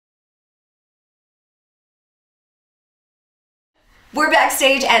We're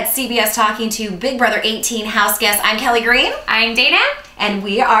backstage at CBS talking to Big Brother 18 house guest. I'm Kelly Green. I'm Dana. And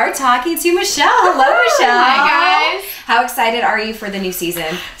we are talking to Michelle. Hello, Michelle. Hi, guys. How excited are you for the new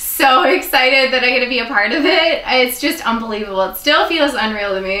season? So excited that I get to be a part of it. It's just unbelievable. It still feels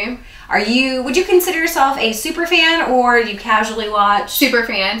unreal to me. Would you consider yourself a super fan, or do you casually watch? Super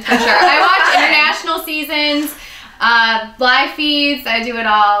fan, for sure. I watch international seasons, live feeds, I do it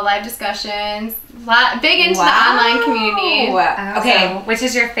all, live discussions. Big into the online community. Okay. Which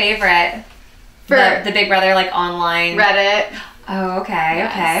is your favorite? For the Big Brother, like, online? Reddit. Oh, okay,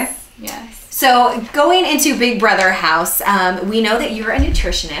 Yes. Yes. So going into Big Brother house, we know that you're a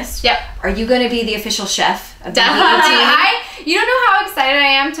nutritionist. Yep. Are you going to be the official chef of the Definitely. You don't know how excited I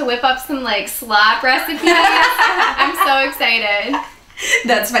am to whip up some like slop recipes. I'm so excited.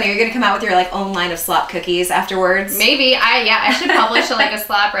 That's funny. You're going to come out with your like own line of slop cookies afterwards? Maybe. I should publish like a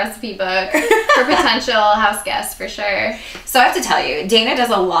slop recipe book for potential house guests for sure. So I have to tell you, Dana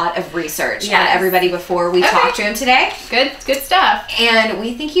does a lot of research on everybody before we talk to him today. Good stuff. And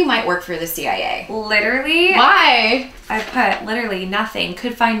we think you might work for the CIA. Literally? Why? I put literally nothing.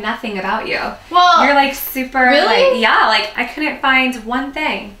 Could find nothing about you. Well, you're like super, really? like, yeah, like I couldn't find one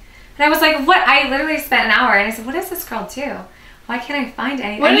thing. And I was like, what? I literally spent an hour and I said, what does this girl do? Why can't I find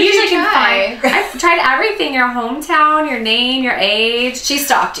anything? What did you try? I've tried everything. Your hometown, your name, your age. She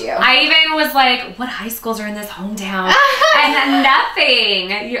stalked you. I even was like, what high schools are in this hometown? And nothing.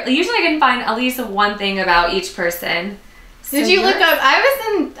 Usually I can find at least one thing about each person. Did you look up?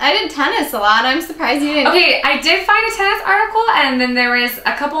 I did tennis a lot. I'm surprised you didn't. Okay, I did find a tennis article, and then there was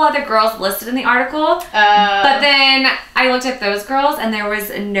a couple other girls listed in the article. But then I looked at those girls, and there was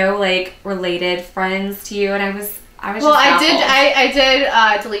no like related friends to you, and I was well, I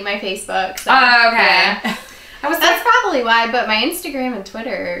did delete my Facebook. So, oh, okay. Yeah. That's like, probably why, but my Instagram and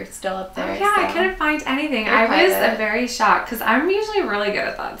Twitter are still up there. Oh, yeah, so. I couldn't find anything. They're I was private. very shocked because I'm usually really good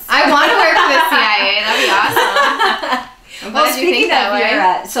at that stuff. I want to work for the CIA. That'd be awesome. Well, speaking of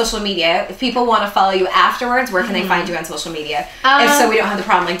your social media, if people want to follow you afterwards, where can they find you on social media? If so, we don't have the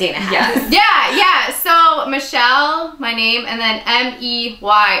problem like Dana has. Yeah. So Michelle, my name, and then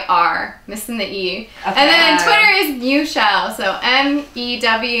M-E-Y-R, missing the E. Okay. And then Twitter is Mewshell, so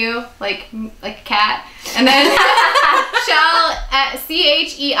M-E-W, like a cat, and then Shell at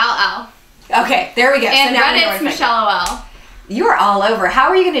C-H-E-L-L. Okay, there we go. And so Reddit's Michelle O.L. You are all over. How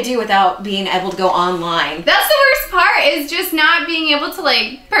are you going to do without being able to go online? That's the worst part, is just not being able to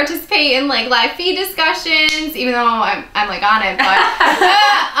like participate in like live feed discussions, even though I'm like on it,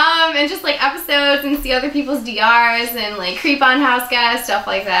 but and just like episodes and see other people's DRs and like creep on house guests, stuff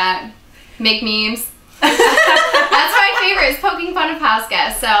like that. Make memes. That's my favorite, is poking fun of house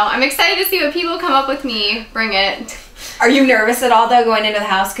guests. So I'm excited to see what people come up with me. Bring it. Are you nervous at all, though, going into the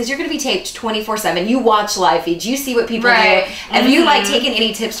house? Because you're going to be taped 24/7. You watch live feeds. You see what people do. Have you, like, taken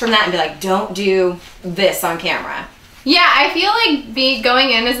any tips from that and be like, don't do this on camera? Yeah, I feel like going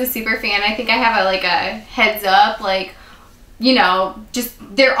in as a super fan, I think I have a heads up, like, you know, just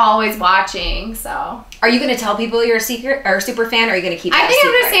they're always watching, so. Are you going to tell people you're a secret or a super fan, or are you going to keep that I think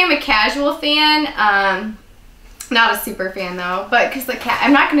secret? I'm going to say I'm a casual fan. Not a super fan though, but because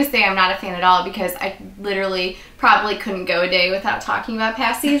I'm not going to say I'm not a fan at all, because I literally probably couldn't go a day without talking about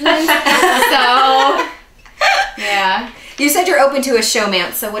past seasons. So, yeah. You said you're open to a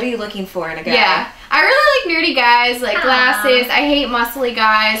showman, so what are you looking for in a guy? Yeah. I really like nerdy guys, like glasses. I hate muscly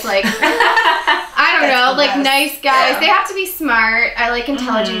guys, like, I don't know, like nice guys. Yeah. They have to be smart. I like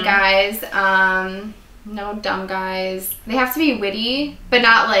intelligent guys. No dumb guys. They have to be witty, but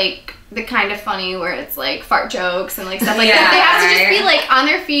not like the kind of funny where it's like fart jokes and like stuff like that. They have to just be like on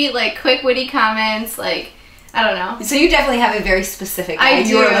their feet, like quick witty comments, like, I don't know. So you definitely have a very specific guy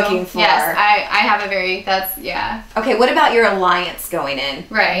you're looking for. Yes, I have a very, yeah. Okay, what about your alliance going in?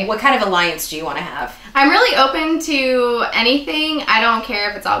 Right. What kind of alliance do you want to have? I'm really open to anything. I don't care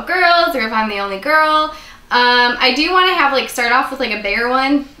if it's all girls or if I'm the only girl. I do want to have start off with like a bigger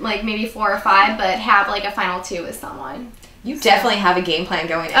one, like maybe 4 or 5, but have like a final 2 with someone. You definitely have a game plan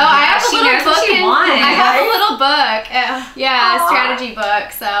going in. Oh, I have a little book. I have a little book. Yeah, a strategy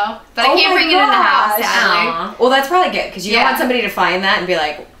book. So, but I can't bring it in the house, sadly. Well, that's probably good, because you don't want somebody to find that and be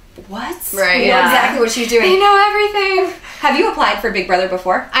like, what? Right. You know exactly what she's doing. They know everything. Have you applied for Big Brother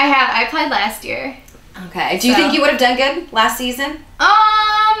before? I have. I applied last year. Okay. Do you think you would have done good last season?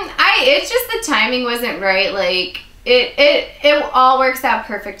 It's just the timing wasn't right. Like, it all works out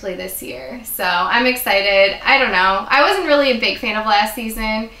perfectly this year. So I'm excited. I don't know. I wasn't really a big fan of last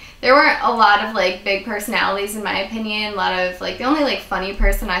season. there weren't a lot of like big personalities in my opinion. A lot of like the only like funny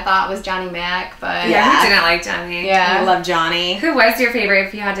person I thought was Johnny Mac, but Yeah, who didn't like Johnny? Yeah. I love Johnny. Who was your favorite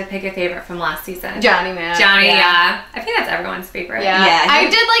if you had to pick a favorite from last season? Johnny Mac. Johnny, yeah. I think that's everyone's favorite. Yeah. Yeah, I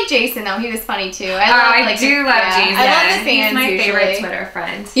did like Jason though. He was funny too. I do love Jason. I love the fans. He's my usually. favorite Twitter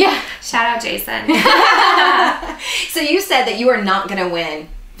friend. Yeah. Shout out Jason. So you said that you are not going to win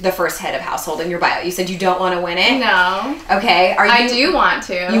the first head of household in your bio. You said you don't want to win it? No. Okay. I do want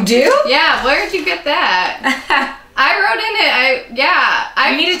to. You do? Yeah. Where did you get that? I wrote in it.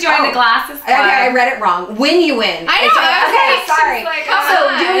 You need to join the glasses club. Okay, I read it wrong. When you win. I know. Okay, sorry. Like,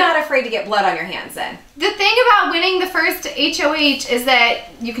 so you're not afraid to get blood on your hands then? The thing about winning the first HOH is that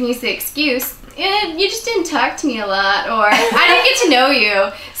you can use the excuse, you just didn't talk to me a lot, or I didn't get to know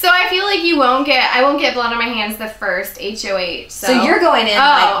you. So I feel like I won't get blood on my hands the first HOH. So you're going in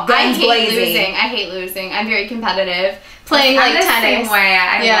like guns blazing. Losing. I hate losing. I'm very competitive. Playing like tennis. Same way.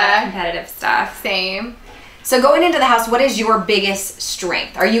 I love competitive stuff. Same. So going into the house, what is your biggest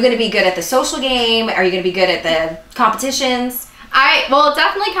strength? Are you going to be good at the social game? Are you going to be good at the competitions? Well,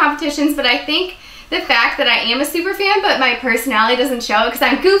 definitely competitions, but I think the fact that I am a super fan, but my personality doesn't show it because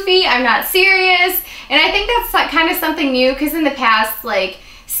I'm goofy, I'm not serious, and I think that's like kind of something new because in the past, like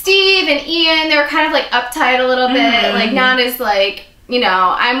Steve and Ian, they were kind of like uptight a little bit, like not as like, you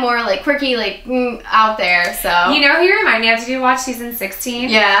know, I'm more like quirky, like out there, so. You know who you remind me of? Did you watch season 16?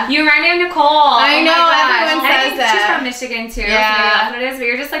 Yeah. You remind me of Nicole. I know, everyone says that. She's from Michigan too, Yeah. so maybe that's what it is, but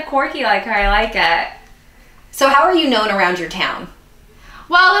you're just like quirky like her, I like it. So how are you known around your town?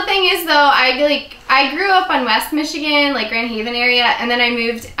 Well, the thing is though, I grew up on West Michigan, like Grand Haven area, and then I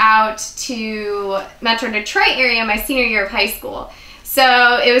moved out to Metro Detroit area my senior year of high school.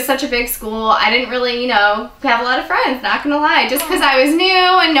 So it was such a big school, I didn't really, you know, have a lot of friends, not gonna lie. Just because I was new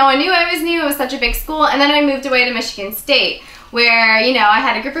and no one knew I was new, it was such a big school. And then I moved away to Michigan State, where, you know, I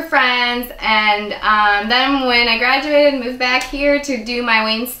had a group of friends, and then when I graduated and moved back here to do my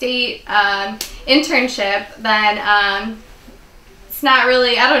Wayne State internship, then it's not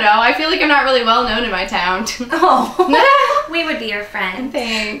really, I don't know, I feel like I'm not really well known in my town. Oh. We would be your friend.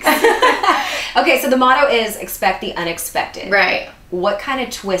 Thanks. Okay, so the motto is expect the unexpected. Right. What kind of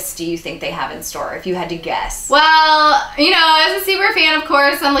twists do you think they have in store, if you had to guess? Well, you know, as a super fan, of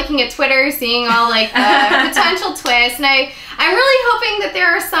course, I'm looking at Twitter, seeing all like the potential twists, and I'm really hoping that there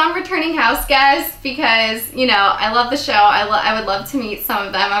are some returning house guests because, you know, I love the show. I would love to meet some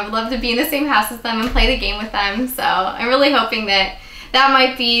of them. I would love to be in the same house as them and play the game with them. So I'm really hoping that that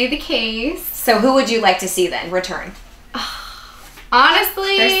might be the case. So who would you like to see then return?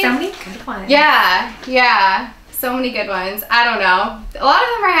 Honestly, there's so many good ones. Yeah. So many good ones. I don't know. A lot of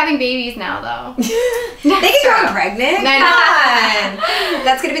them are having babies now, though. They can go pregnant. I know.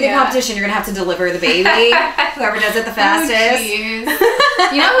 That's going to be the competition. You're going to have to deliver the baby. Whoever does it the fastest. You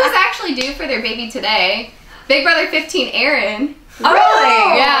know who's actually due for their baby today? Big Brother 15, Aaron. Oh,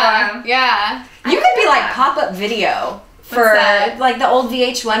 really? Yeah. You could be like pop-up video. For like the old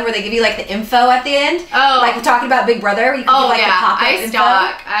VH1 where they give you like the info at the end. Oh. Like we're talking about Big Brother. You can give like the pop-up info.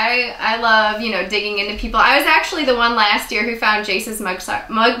 Stalk. I love, you know, digging into people. I was actually the one last year who found Jace's mugshot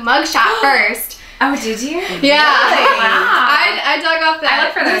first. Oh, did you? Yeah. Really? Wow. I dug up that. I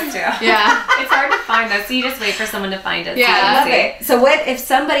look for those too. Yeah. It's hard to find those, so you just wait for someone to find it. Yeah. So what if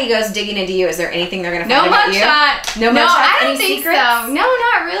somebody goes digging into you? Is there anything they're gonna find about you? No mugshot. I don't Any think secrets? so. No,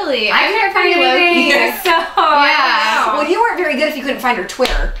 not really. I couldn't find anything. So yeah. Well, you weren't very good if you couldn't find her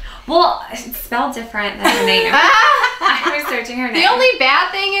Twitter. Well, it's spelled different than her name. I was searching her name. The only bad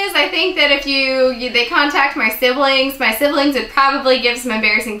thing is, I think that if they contact my siblings would probably give some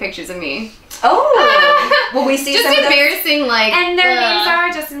embarrassing pictures of me. Oh, will we see just some of those? embarrassing, like, and their names are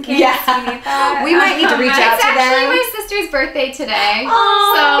just in case. Yeah, we need that. we might need to reach out to them. It's actually my sister's birthday today.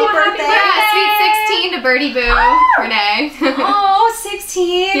 Oh, so happy birthday! Yeah, sweet 16 to Birdie Boo, Renee. Oh,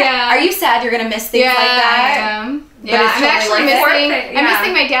 16. Yeah. Are you sad you're gonna miss things like that? I am. But Yeah, it's I'm totally actually worth missing. it. I'm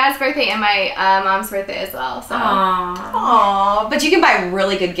missing my dad's birthday and my mom's birthday as well. So. Aww. But you can buy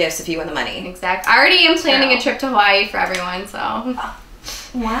really good gifts if you win the money. Exactly. I already am planning a trip to Hawaii for everyone. So.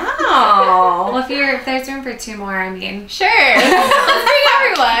 Wow. Well, if there's room for 2 more, I mean. Sure. Let's bring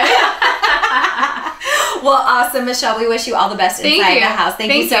everyone. Well, awesome, Michelle. We wish you all the best inside the house.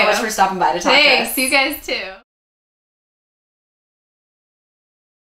 Thank you so much for stopping by to talk to us. Thanks. You guys too.